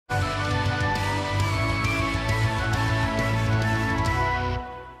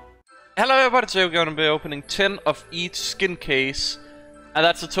Hello everybody, today we're going to be opening 10 of each skin case, and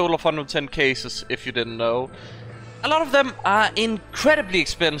that's a total of 110 cases if you didn't know. A lot of them are incredibly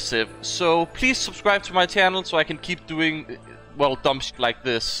expensive, so please subscribe to my channel so I can keep doing, well, dumb shit like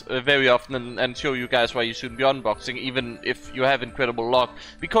this very often and show you guys why you shouldn't be unboxing, even if you have incredible luck.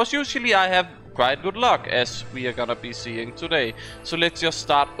 Because usually I have quite good luck, as we are gonna be seeing today. So let's just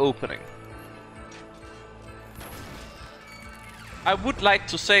start opening. I would like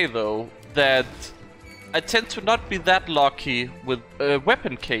to say though that I tend to not be that lucky with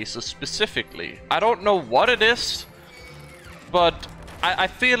weapon cases specifically. I don't know what it is, but I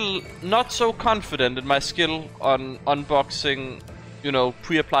feel not so confident in my skill on unboxing, you know,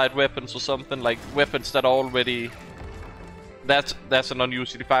 pre-applied weapons or something, like weapons that are already... That's an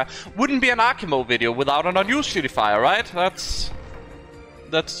unusualifier. Wouldn't be an Archimo video without an unusualifier, right?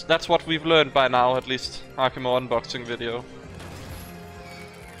 That's what we've learned by now, at least. Archimo unboxing video.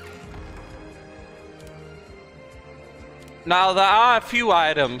 Now, there are a few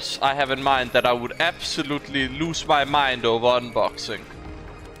items I have in mind that I would absolutely lose my mind over unboxing.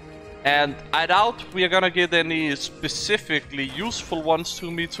 And I doubt we are gonna get any specifically useful ones to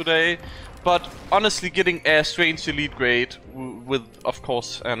me today. But honestly, getting a strange elite grade with, of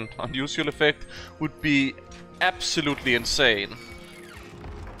course, an unusual effect would be absolutely insane.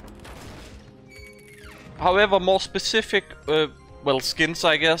 However, more specific... well, skins,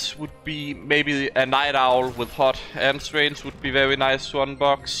 I guess, would be maybe a Night Owl with Hot and Strange would be very nice to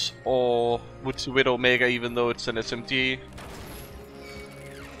unbox, or Woodsy Widow Mega, even though it's an SMG.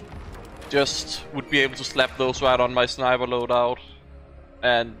 Just would be able to slap those right on my sniper loadout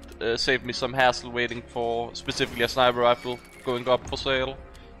and save me some hassle waiting for specifically a sniper rifle going up for sale.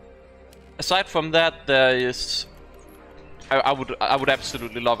 Aside from that, there is... I would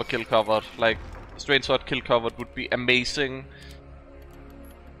absolutely love a kill covered. Like, Strange Hot kill covered would be amazing.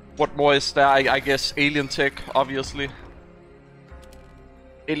 What more is there? I guess Alien Tech, obviously.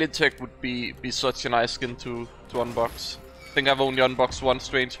 Alien Tech would be such a nice skin to unbox. I think I've only unboxed one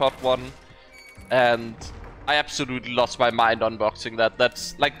Strange Hot one, and I absolutely lost my mind unboxing that.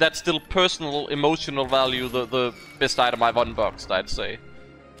 That's still personal, emotional value, the best item I've unboxed, I'd say.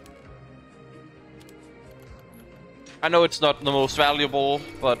 I know it's not the most valuable,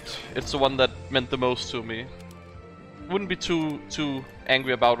 but it's the one that meant the most to me. Wouldn't be too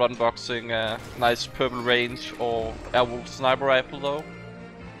angry about unboxing a nice purple range or Airwolf sniper rifle though.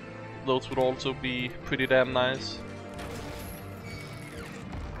 Those would also be pretty damn nice.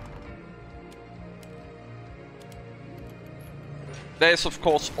 There's of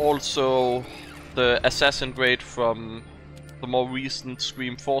course also the assassin grade from the more recent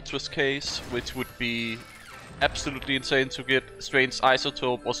Scream Fortress case, which would be absolutely insane to get Strange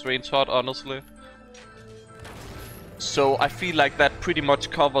Isotope or Strange Hot, honestly. So I feel like that pretty much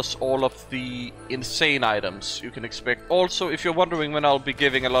covers all of the insane items you can expect. Also, if you're wondering when I'll be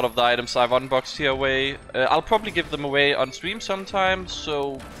giving a lot of the items I've unboxed here away, I'll probably give them away on stream sometimes,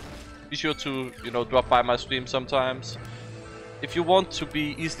 so be sure to, you know, drop by my stream sometimes. If you want to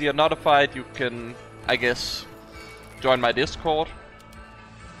be easily notified, you can, I guess, join my Discord.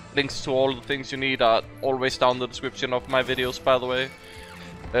 Links to all the things you need are always down in the description of my videos, by the way.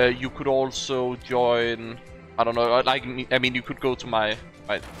 You could also join... I don't know, like, I mean, you could go to my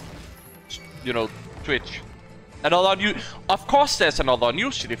you know, Twitch. Of course there's another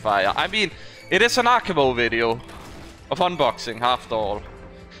unusualifier. I mean, it is an Archimo video of unboxing, after all.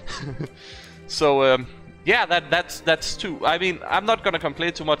 So, yeah, that's two. I mean, I'm not gonna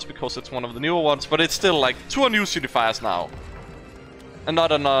complain too much because it's one of the newer ones, but it's still like 2 unusualifiers now. And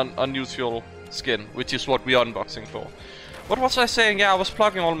not an unusual skin, which is what we're unboxing for. What was I saying? Yeah, I was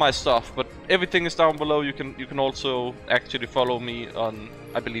plugging all my stuff, but everything is down below. You can also actually follow me on,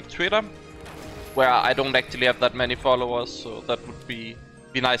 I believe, Twitter, where I don't actually have that many followers, so that would be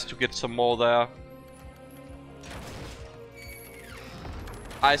nice to get some more there.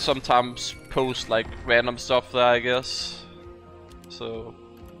 I sometimes post like random stuff there, I guess, so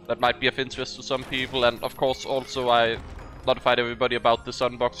that might be of interest to some people. And of course, also I notified everybody about this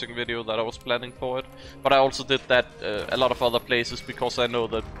unboxing video that I was planning for it. But I also did that a lot of other places because I know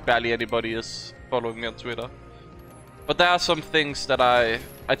that barely anybody is following me on Twitter. But there are some things that I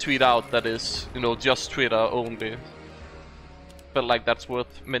tweet out that is, you know, just Twitter only. Felt like that's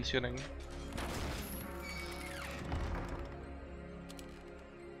worth mentioning.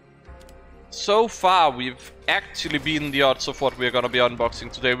 So far, we've actually beaten the odds of what we're gonna be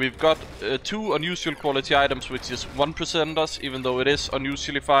unboxing today. We've got 2 unusual quality items, which is 1%ers, even though it is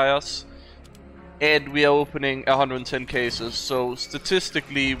unusualifiers. And we are opening 110 cases, so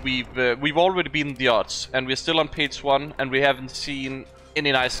statistically we've already beaten the odds. And we're still on page 1, and we haven't seen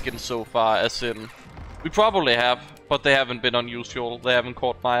any nice skins so far, as in... We probably have, but they haven't been unusual. They haven't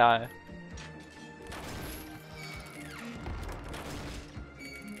caught my eye.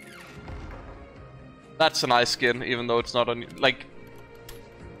 That's a nice skin, even though it's not like...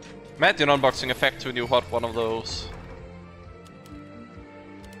 Imagine unboxing a factory new hot one of those.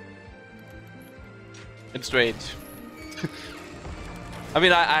 It's strange. I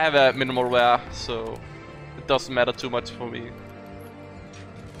mean, I have a minimal wear, so it doesn't matter too much for me.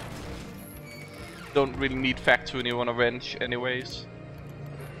 Don't really need factory new on a wrench anyways.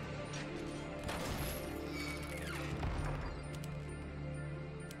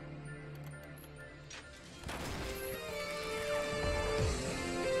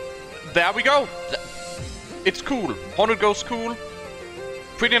 There we go! It's cool. Haunted Ghost cool.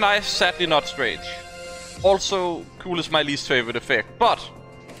 Pretty nice, sadly not strange. Also, cool is my least favorite effect, but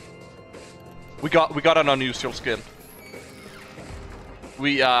we got an unusual skin.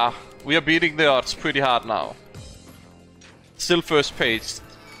 We are beating the odds pretty hard now. Still first page.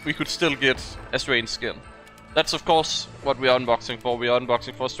 We could still get a strange skin. That's of course what we are unboxing for. We are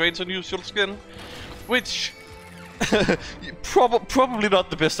unboxing for a strange unusual skin, which probably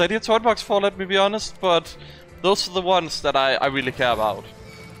not the best idea to unbox for, let me be honest, but those are the ones that I really care about.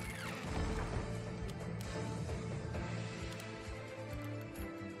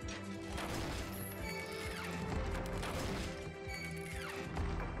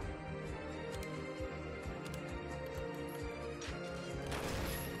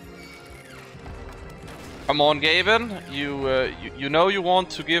 Come on, Gaben, you know you want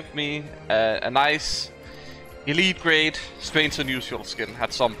to give me a nice elite grade strange unusual skin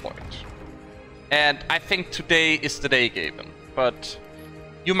at some point. And I think today is the day, Gaben. But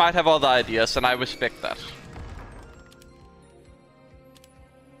you might have other ideas, and I respect that.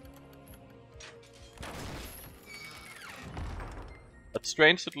 But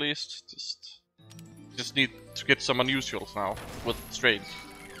strange at least. Just need to get some unusuals now with strange.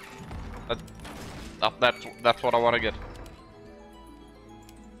 That's what I want to get.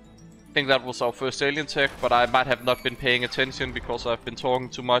 I think that was our first alien tech, but I might have not been paying attention because I've been talking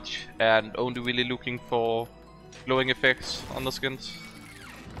too much and only really looking for glowing effects on the skins.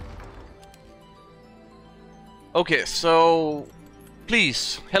 Okay, so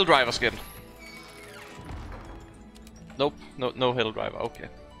please, Helldriver skin. Nope, no Helldriver. Okay.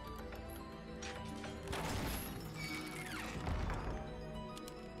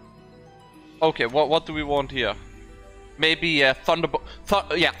 Okay, what do we want here? Maybe a Thunderbolt.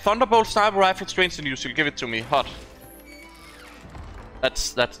 Yeah, Thunderbolt sniper rifle, strange unusual. Give it to me, hot.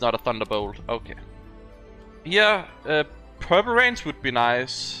 That's not a Thunderbolt. Okay. Yeah, purple range would be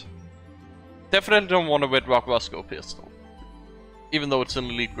nice. Definitely don't want a Red Rock Roscoe pistol. Even though it's an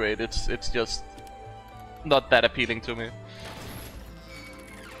elite grade, it's just not that appealing to me.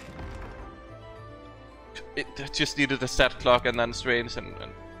 It just needed a stat clock and then strange and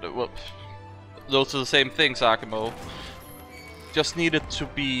well, those are the same things, Archimo. Just needed to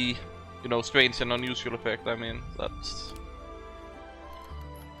be, you know, strange and unusual effect. I mean,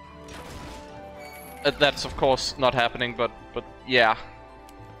 that's of course not happening, but yeah.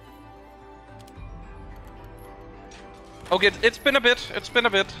 Okay, it's been a bit.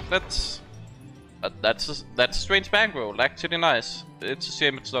 That's a strange bankroll. Actually nice. It's a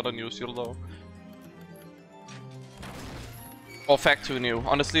shame it's not unusual though. Or factory new.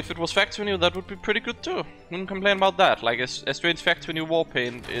 Honestly, if it was factory new, that would be pretty good too. Wouldn't complain about that. Like a strange factory new war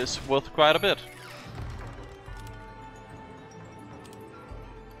paint is worth quite a bit.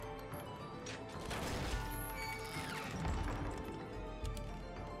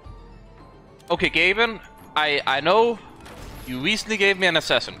 Okay, Gaben, I know you recently gave me an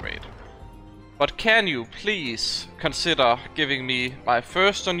assassin grade, but can you please consider giving me my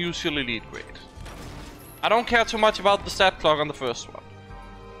first unusual elite grade? I don't care too much about the stat clock on the first one.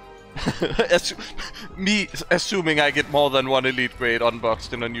 Me assuming I get more than one elite grade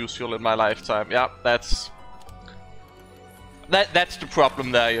unboxed in unusual in my lifetime. Yeah, that's the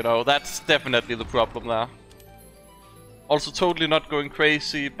problem there, you know. That's definitely the problem there. Also totally not going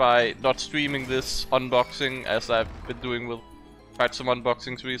crazy by not streaming this unboxing, as I've been doing with quite some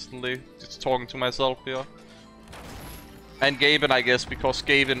unboxings recently. Just talking to myself here. And Gaben, I guess, because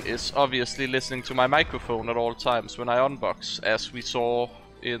Gaben is obviously listening to my microphone at all times when I unbox, as we saw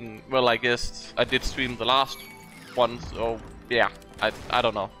in, well, I guess I did stream the last one, so yeah, I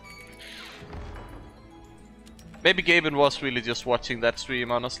don't know. Maybe Gaben was really just watching that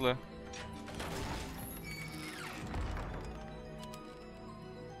stream, honestly.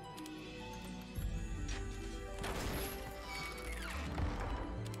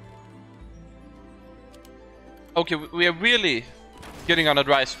 Okay, we are really getting on a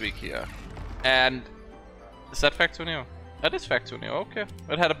dry streak here. And is that factor new? That is factor new, okay.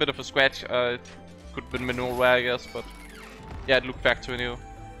 It had a bit of a scratch. It could have been manual wear, I guess, but yeah, it looked factory new.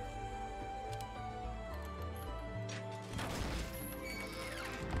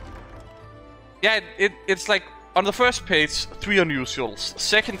 Yeah, it's like on the first page, 3 unusuals.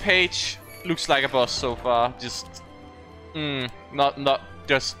 Second page looks like a boss so far. Just not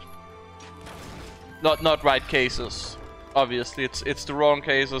right cases. Obviously, it's the wrong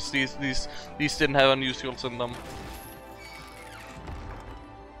cases. These didn't have unusuals in them.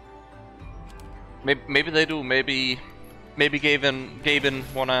 Maybe they do. Maybe Gaben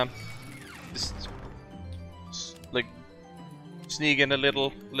wanna just like sneak in a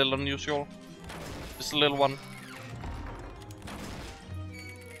little unusual. Just a little one.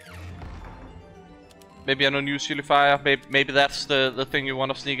 Maybe an unusualifier. Maybe that's the thing you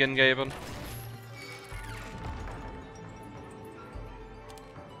want to sneak in, Gaben.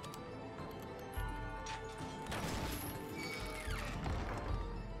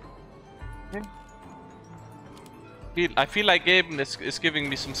 I feel like Gaben is giving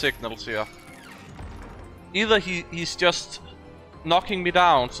me some signals here. Either he's just knocking me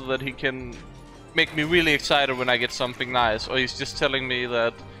down so that he can make me really excited when I get something nice, or he's just telling me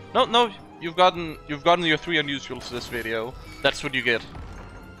that no, you've gotten your 3 unusuals this video. That's what you get.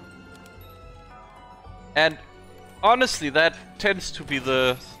 And honestly, that tends to be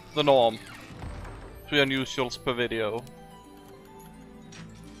the norm. 3 unusuals per video.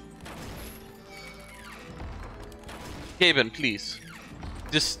 Gaben, please.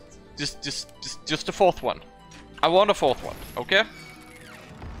 Just a 4th one. I want a 4th one, okay?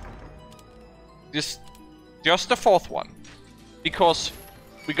 Just a 4th one. Because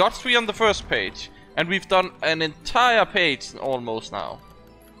we got 3 on the first page, and we've done an entire page almost now.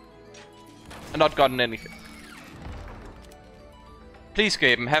 And not gotten anything. Please,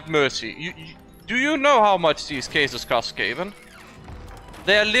 Gaben, have mercy. Do you know how much these cases cost, Gaben?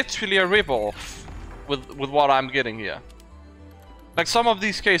 They are literally a rip-off with what I'm getting here. Like, some of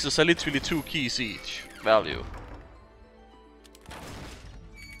these cases are literally 2 keys each value.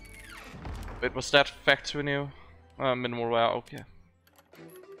 Wait, was that factory new? Minimal wear, okay.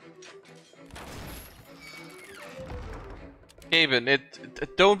 Gaben,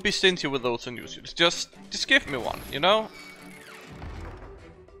 don't be stingy with those unusuals. Just give me one, you know?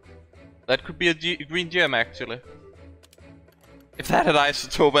 That could be a green gem, actually. If that had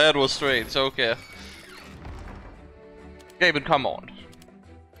isotope, that was strange, okay. Gaben, come on.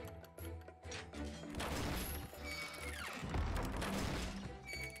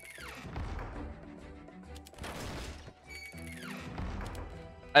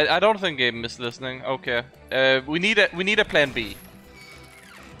 I don't think Gaben is listening. Okay. We need a plan B.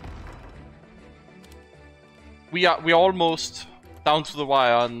 We're almost down to the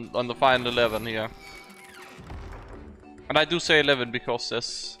wire on the final 11 here. And I do say 11 because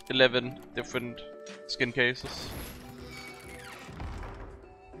there's 11 different skin cases.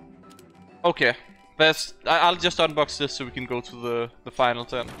 Okay. I'll just unbox this so we can go to the final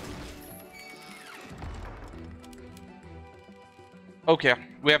 10. Okay,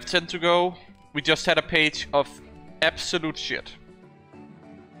 we have 10 to go. We just had a page of absolute shit.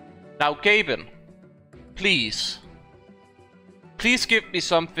 Now, Gaben, please give me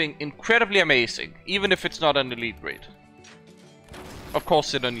something incredibly amazing, even if it's not an elite grade. Of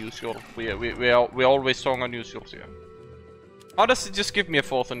course, it's unusual. We're always strong unusuals here. Honestly, just give me a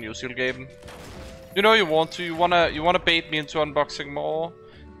 4th unusual, Gaben. You know you want to. You wanna bait me into unboxing more.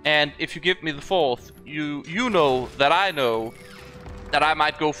 And if you give me the 4th, you know that I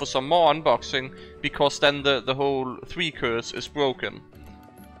might go for some more unboxing, because then the whole 3 curse is broken.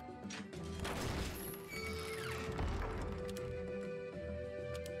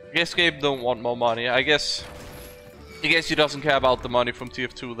 I guess Gabe don't want more money. I guess he doesn't care about the money from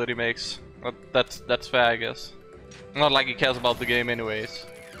TF2 that he makes. But that's fair, I guess. Not like he cares about the game anyways.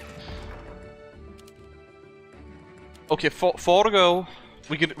 Okay, 4 to go.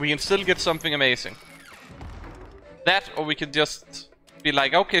 We can still get something amazing. That, or we can just be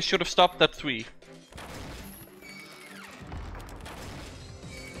like, okay, should have stopped at 3.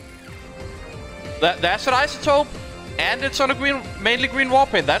 That's an isotope, and it's on a mainly green wall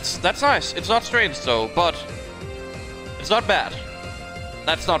paint. That's nice. It's not strange though, but it's not bad.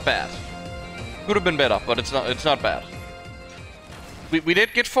 That's not bad. Could have been better, but it's not bad. We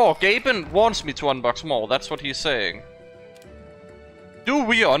did get 4. Gaben wants me to unbox more. That's what he's saying. Do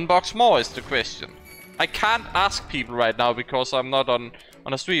we unbox more is the question. I can't ask people right now because I'm not on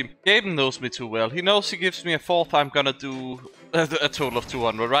a stream. Gaben knows me too well. He knows he gives me a 4th, I'm gonna do a total of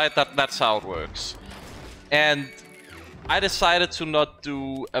 200, right? That's how it works. And I decided to not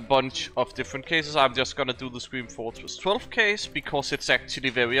do a bunch of different cases. I'm just gonna do the Scream Fortress 12 case because it's actually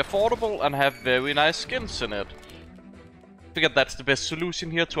very affordable and have very nice skins in it. I figured that's the best solution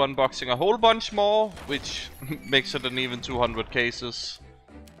here to unboxing a whole bunch more, which makes it an even 200 cases.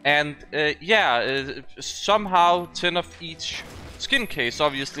 And somehow 10 of each skin case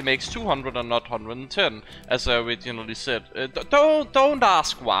obviously makes 200 and not 110, as I originally said. Don't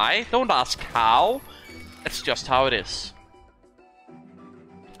ask why, don't ask how. It's just how it is.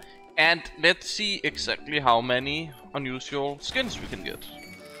 And let's see exactly how many unusual skins we can get.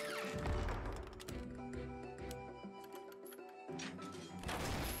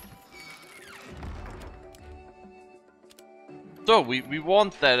 So we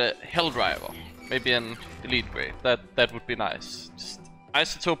want that Hell Driver, maybe an Elite Grade. That would be nice. Just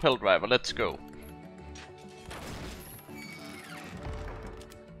Isotope Hell Driver. Let's go.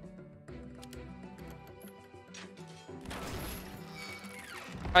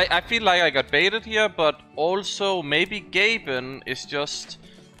 I feel like I got baited here, but also maybe Gaben is just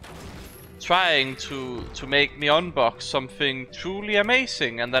trying to make me unbox something truly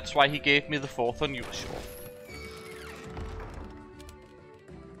amazing, and that's why he gave me the 4th unusual.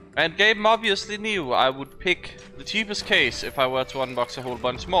 And Gaben obviously knew I would pick the cheapest case if I were to unbox a whole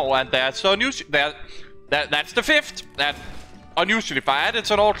bunch more, and that's unusual. That's the 5th. That unusualifier.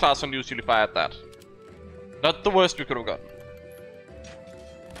 It's an all-class unusualifier at that. Not the worst we could have gotten.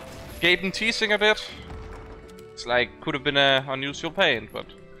 Gaben teasing a bit. It's like, could have been a unusual paint, but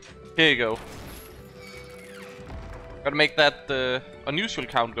here you go. Gotta make that unusual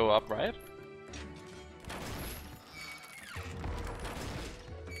count go up, right?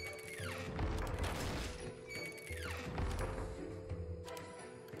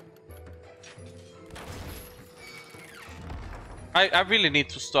 I really need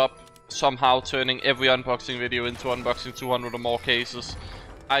to stop somehow turning every unboxing video into unboxing 200 or more cases.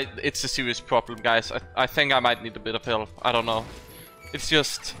 It's a serious problem, guys. I think I might need a bit of help. I don't know. It's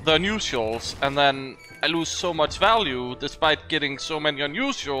just the unusuals, and then I lose so much value despite getting so many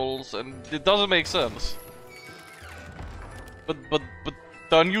unusuals, and it doesn't make sense. But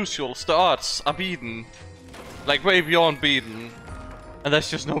the unusuals, the odds are beaten. Like way beyond beaten. And there's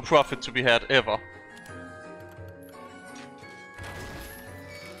just no profit to be had ever.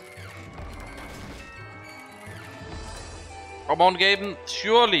 Come on, Gaben,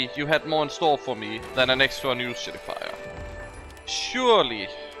 surely you had more in store for me than an extra unusualifier. Surely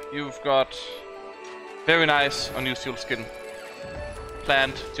you've got very nice unusual skin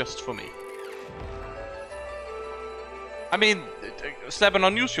planned just for me. I mean, slap an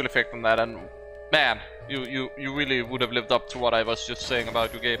unusual effect on that and man, you really would have lived up to what I was just saying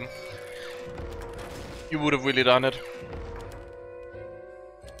about you, Gaben. You would have really done it.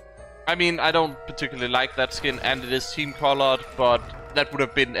 I mean, I don't particularly like that skin, and it is team colored, but that would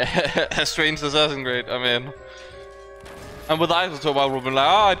have been a strange assassin grade. I mean, and with Isotope, I would have been like,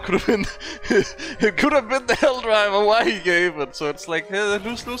 oh, it could have been, it could have been the Hell Driver. Why he gave it? So it's like a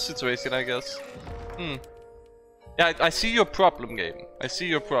lose-lose situation, I guess. Yeah, I see your problem, game. I see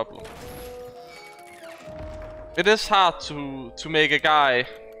your problem. It is hard to make a guy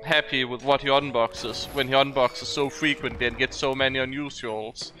happy with what he unboxes when he unboxes so frequently and gets so many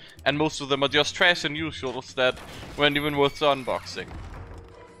unusuals, and most of them are just trash unusuals that weren't even worth the unboxing.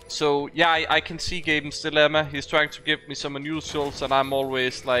 So yeah, I can see Gaben's dilemma. He's trying to give me some unusuals and I'm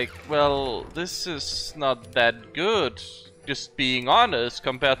always like, well, this is not that good, just being honest,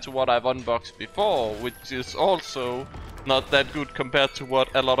 compared to what I've unboxed before, which is also not that good compared to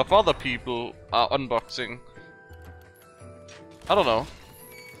what a lot of other people are unboxing. I don't know.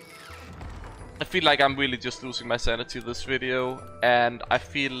 I feel like I'm really just losing my sanity this video, and I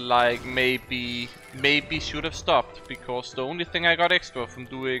feel like maybe should have stopped, because the only thing I got extra from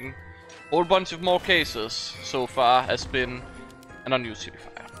doing a whole bunch of more cases so far has been an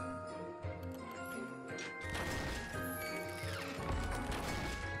unusualifier.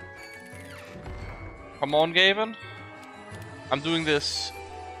 Come on, Gaben. I'm doing this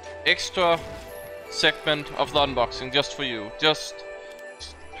extra segment of the unboxing just for you. Just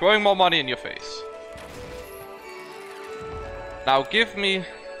throwing more money in your face. Now give me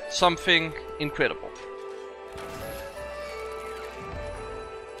something incredible.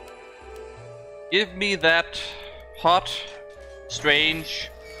 Give me that hot,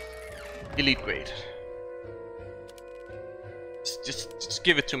 strange, elite grade. Just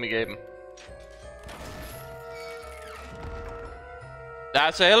give it to me, Gaben.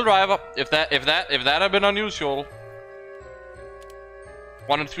 That's a Hell Driver. If that had been unusual,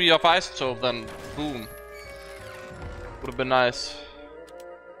 1 and 3 of Isotope, then boom. Would have been nice.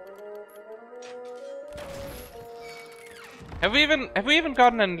 Have we even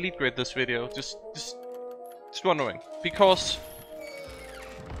gotten an elite grade this video? Just wondering. Because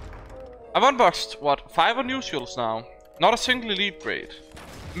I've unboxed, what, 5 unusuals now? Not a single elite grade.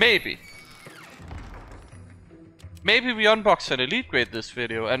 Maybe. Maybe we unbox an elite grade this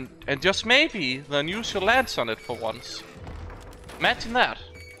video, and just maybe the unusual lands on it for once. Imagine that.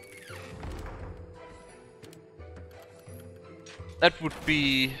 That would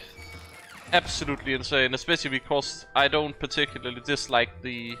be absolutely insane, especially because I don't particularly dislike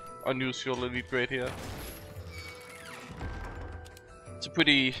the unusual elite grade here. It's a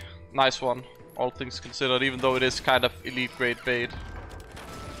pretty nice one, all things considered, even though it is kind of elite grade bait.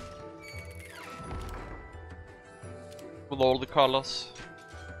 With all the colors.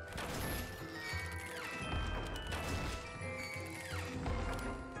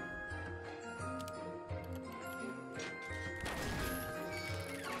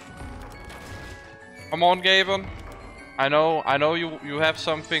 Come on, Gaben. I know you have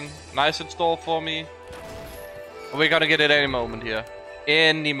something nice in store for me. We're gonna get it any moment here.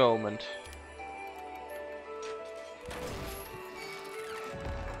 Any moment.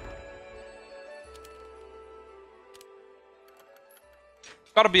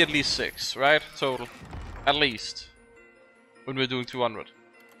 Gotta be at least 6, right? Total. At least. When we're doing 200.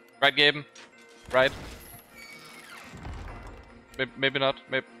 Right, Gaben? Right? Maybe not.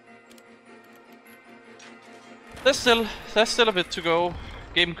 Maybe. There's still a bit to go.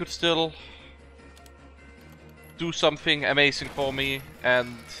 Gaben could still do something amazing for me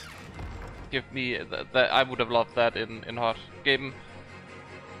and give me that. I would have loved that in hot. Gaben,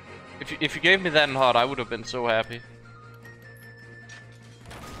 if you gave me that in hot, I would have been so happy.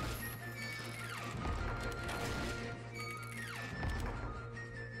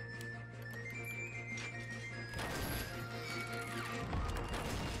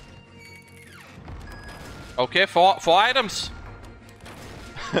 Okay, four items.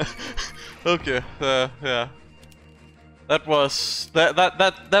 Okay, yeah. That was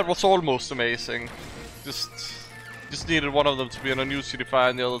almost amazing. Just needed one of them to be an unusualifier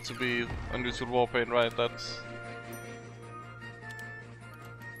and the other to be unusual warpaint, right? That's.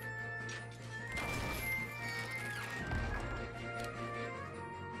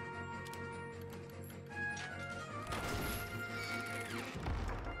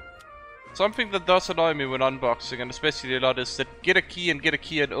 Something that does annoy me when unboxing, and especially a lot, is that get a key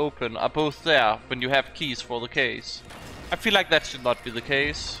and open are both there when you have keys for the case. I feel like that should not be the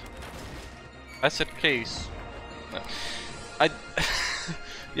case. I said case.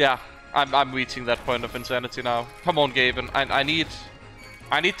 Yeah, I'm reaching that point of insanity now. Come on, Gaben. I need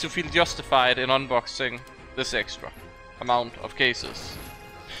to feel justified in unboxing this extra amount of cases.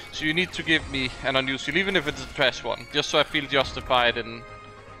 So you need to give me an unusual, even if it's a trash one, just so I feel justified in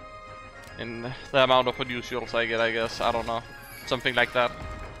the amount of unusuals I get, I guess. I don't know. Something like that.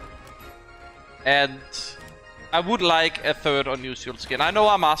 And I would like a third unusual skin. I know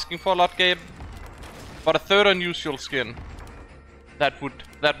I'm asking for a lot, Gabe, but a third unusual skin, that would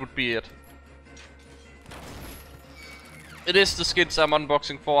be it. It is the skins I'm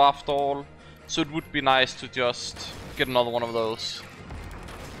unboxing for after all, so it would be nice to just get another one of those.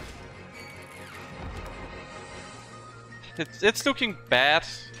 It's looking bad.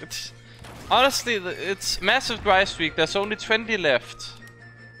 Honestly, it's massive dry streak. There's only 20 left.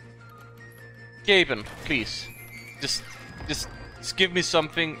 Gaben, please, just give me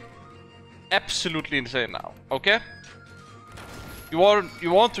something absolutely insane now, okay? You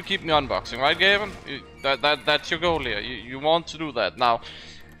want to keep me unboxing, right, Gaben? That's your goal here. You want to do that. Now,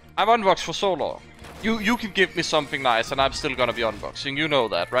 I've unboxed for so long. You can give me something nice, and I'm still gonna be unboxing. You know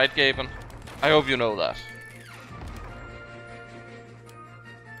that, right, Gaben? I hope you know that.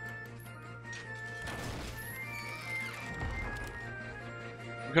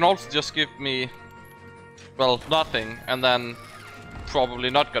 You can also just give me, well, nothing, and then probably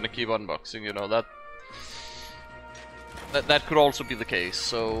not gonna keep unboxing, you know, that could also be the case,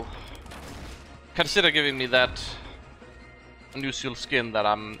 so consider giving me that unusual skin that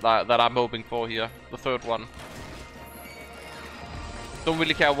I'm hoping for here, the third one. Don't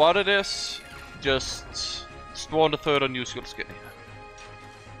really care what it is, just spawn the third unusual skin here.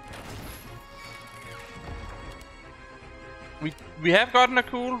 We have gotten a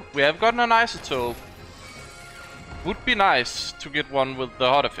cool, we have gotten an isotope. Would be nice to get one with the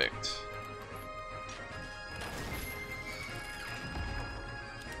hot effect.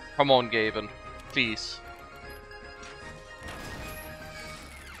 Come on, Gaben, please.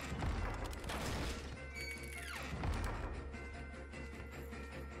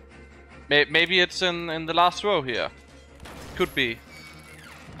 Maybe it's in the last row here. Could be.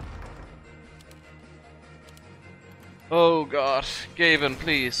 Oh god, Gaben,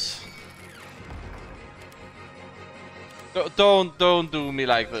 please. Don't do me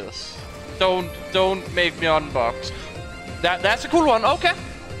like this. Don't make me unbox. That's a cool one. Okay,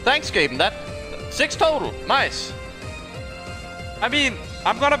 thanks, Gaben. That 6 total. Nice. I mean,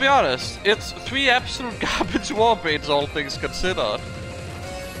 I'm gonna be honest. It's 3 absolute garbage warpaints, all things considered.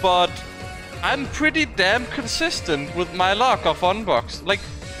 But I'm pretty damn consistent with my luck of unbox. Like,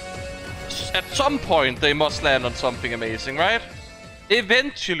 at some point they must land on something amazing, right?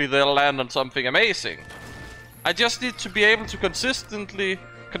 Eventually they'll land on something amazing. I just need to be able to consistently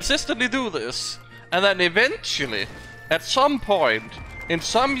do this, and then eventually, at some point, in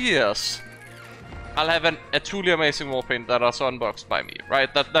some years, I'll have a truly amazing warpaint that is unboxed by me,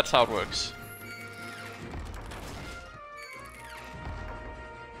 right? That's how it works.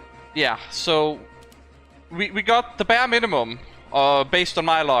 Yeah, so we got the bare minimum, based on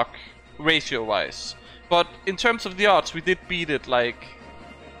my luck, ratio-wise. But in terms of the odds, we did beat it like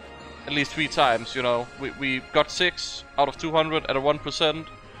at least 3 times, you know. We got 6 out of 200 at a 1%.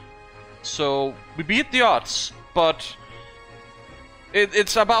 So we beat the odds, but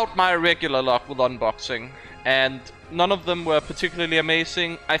it's about my regular luck with unboxing. And none of them were particularly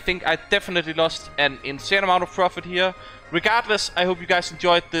amazing. I think I definitely lost an insane amount of profit here. Regardless, I hope you guys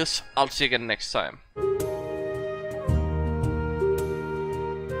enjoyed this. I'll see you again next time.